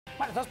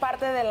Bueno, esto es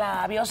parte de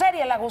la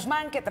bioserie La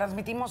Guzmán, que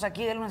transmitimos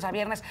aquí de lunes a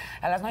viernes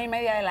a las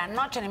 9:30 de la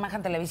noche en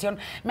Imagen Televisión.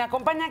 Me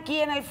acompaña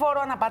aquí en el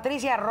foro Ana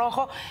Patricia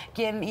Rojo,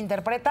 quien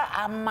interpreta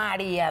a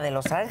María de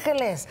Los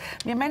Ángeles.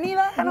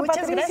 Bienvenida, Ana Muchas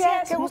Patricia.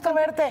 gracias. Qué gusto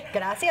verte.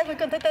 Gracias, muy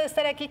contenta de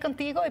estar aquí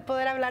contigo y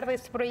poder hablar de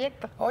este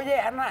proyecto. Oye,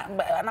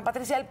 Ana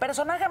Patricia, el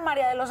personaje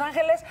María de Los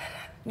Ángeles,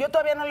 yo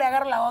todavía no le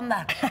agarro la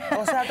onda.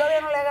 O sea,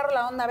 todavía no le agarro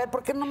la onda. A ver,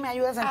 ¿por qué no me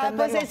ayudas a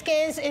entenderlo? Pues es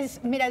que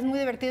mira, es muy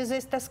divertido. Es de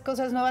estas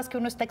cosas nuevas que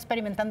uno está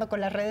experimentando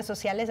con las redes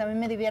sociales. A mí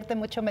me divierte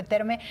mucho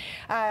meterme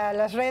a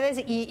las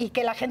redes y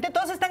que la gente,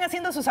 todos están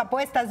haciendo sus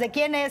apuestas de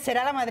quién es,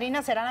 será la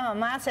madrina, será la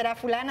mamá, será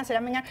fulana, será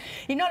mañana.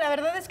 Y no, la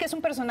verdad es que es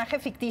un personaje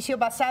ficticio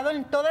basado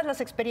en todas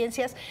las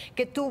experiencias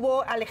que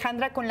tuvo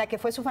Alejandra con la que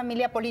fue su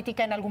familia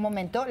política en algún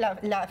momento,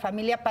 la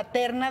familia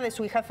paterna de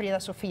su hija Frida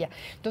Sofía.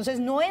 Entonces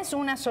no es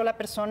una sola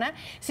persona,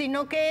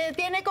 sino que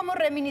tiene como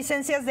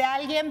reminiscencias de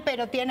alguien,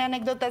 pero tiene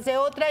anécdotas de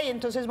otra, y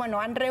entonces,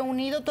 bueno, han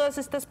reunido todos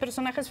estos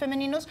personajes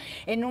femeninos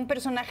en un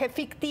personaje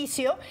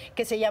ficticio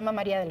que se llama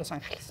María de Los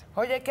Ángeles.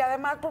 Oye, que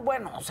además, pues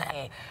bueno, o sea,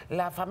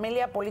 la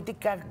familia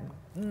política,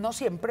 no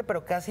siempre,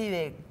 pero casi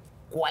de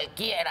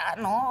cualquiera,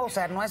 ¿no? O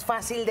sea, no es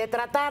fácil de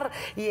tratar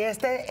y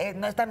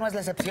esta no es la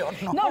excepción,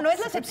 ¿no? No, no es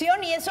la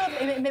excepción, y eso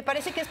me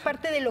parece que es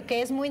parte de lo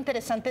que es muy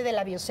interesante de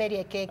la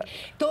bioserie, que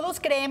todos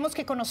creemos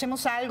que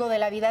conocemos algo de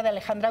la vida de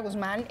Alejandra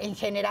Guzmán, en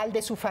general,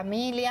 de su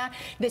familia,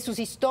 de sus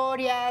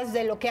historias,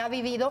 de lo que ha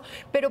vivido,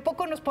 pero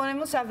poco nos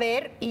ponemos a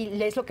ver, y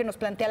es lo que nos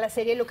plantea la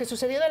serie, lo que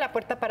sucedió de la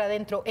puerta para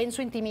adentro, en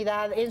su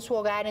intimidad, en su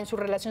hogar, en su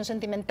relación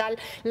sentimental,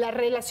 la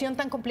relación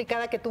tan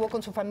complicada que tuvo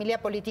con su familia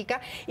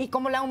política y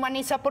cómo la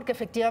humaniza, porque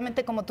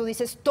efectivamente, como tú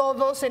dices,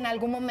 todos en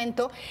algún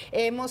momento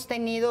hemos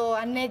tenido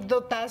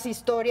anécdotas,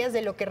 historias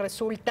de lo que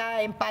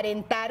resulta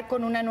emparentar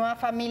con una nueva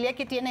familia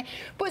que tiene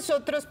pues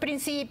otros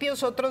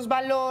principios, otros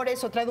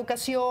valores, otra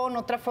educación,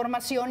 otra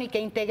formación, y que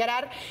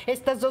integrar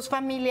estas dos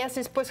familias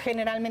es pues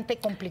generalmente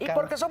complicado. Y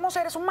porque somos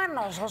seres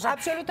humanos, o sea,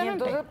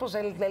 absolutamente. Y entonces pues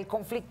el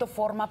conflicto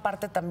forma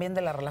parte también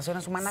de las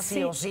relaciones humanas,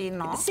 sí o sí,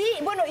 ¿no? Sí,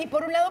 bueno, y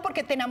por un lado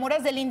porque te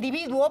enamoras del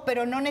individuo,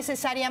 pero no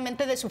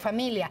necesariamente de su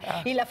familia.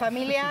 Y la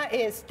familia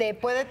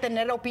puede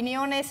tener opiniones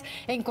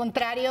en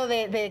contrario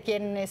de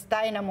quien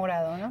está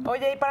enamorado, ¿no?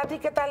 Oye, ¿y para ti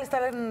qué tal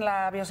estar en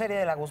la bioserie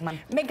de La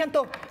Guzmán? Me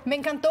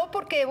encantó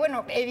porque,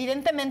 bueno,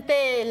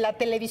 evidentemente la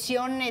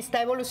televisión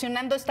está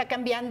evolucionando, está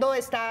cambiando,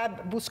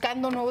 está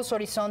buscando nuevos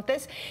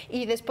horizontes,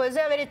 y después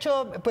de haber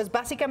hecho, pues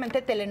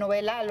básicamente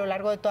telenovela a lo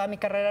largo de toda mi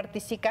carrera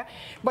artística,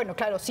 bueno,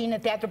 claro, cine,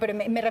 teatro, pero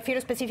me refiero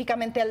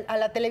específicamente a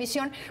la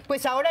televisión,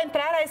 pues ahora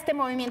entrar a este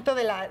movimiento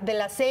de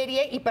la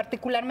serie, y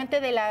particularmente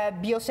de la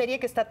bioserie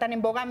que está tan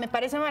en boga, me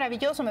parece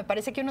maravilloso. Me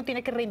parece que uno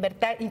tiene que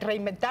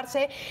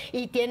reinventarse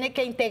y tiene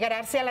que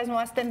integrarse a las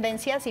nuevas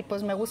tendencias, y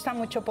pues me gusta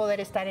mucho poder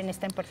estar en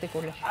esta en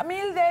particular. A mí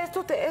de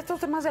estos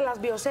temas de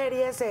las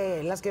bioseries,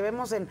 las que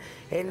vemos en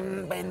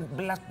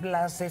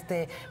las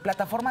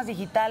plataformas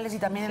digitales y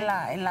también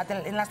en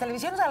las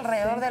televisiones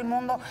alrededor del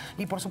mundo,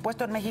 y por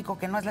supuesto en México,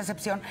 que no es la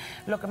excepción,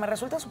 lo que me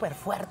resulta súper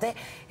fuerte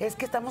es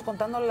que estamos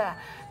contando la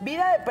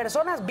vida de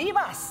personas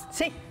vivas.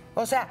 Sí.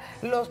 O sea,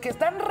 los que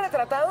están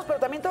retratados, pero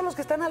también todos los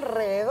que están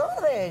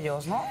alrededor de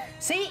ellos, ¿no?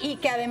 Sí, y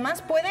que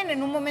además pueden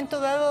en un momento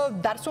dado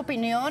dar su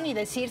opinión y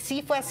decir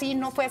sí fue así,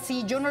 no fue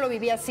así, yo no lo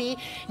viví así,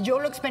 yo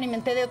lo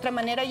experimenté de otra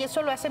manera, y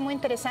eso lo hace muy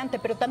interesante,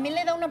 pero también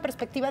le da una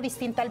perspectiva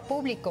distinta al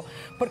público,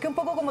 porque un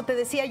poco como te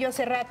decía yo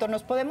hace rato,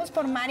 nos podemos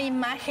formar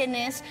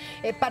imágenes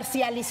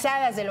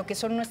parcializadas de lo que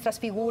son nuestras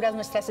figuras,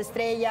 nuestras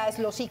estrellas,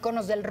 los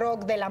íconos del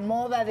rock, de la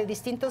moda, de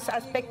distintos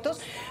aspectos,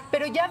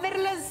 pero ya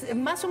verlas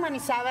más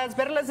humanizadas,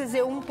 verlas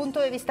desde un punto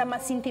de vista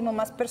más íntimo,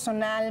 más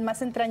personal,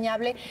 más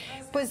entrañable,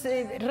 pues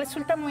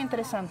resulta muy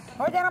interesante.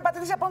 Oye, Ana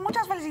Patricia, pues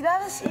muchas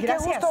felicidades y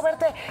gracias. Qué gusto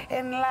verte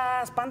en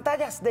las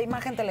pantallas de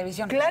Imagen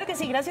Televisión. Claro que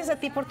sí, gracias a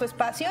ti por tu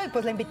espacio, y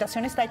pues la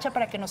invitación está hecha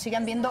para que nos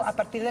sigan viendo a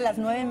partir de las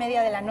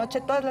 9:30 de la noche,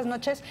 todas las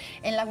noches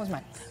en La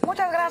Guzmán.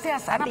 Muchas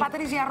gracias, Ana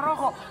Patricia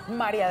Rojo,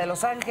 María de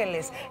Los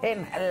Ángeles,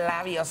 en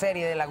la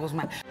bioserie de La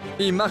Guzmán.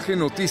 Imagen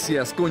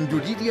Noticias con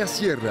Yuriria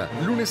Sierra,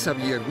 lunes a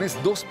viernes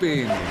 2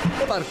 p.m.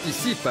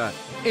 Participa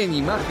en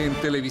Imagen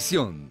Televisión.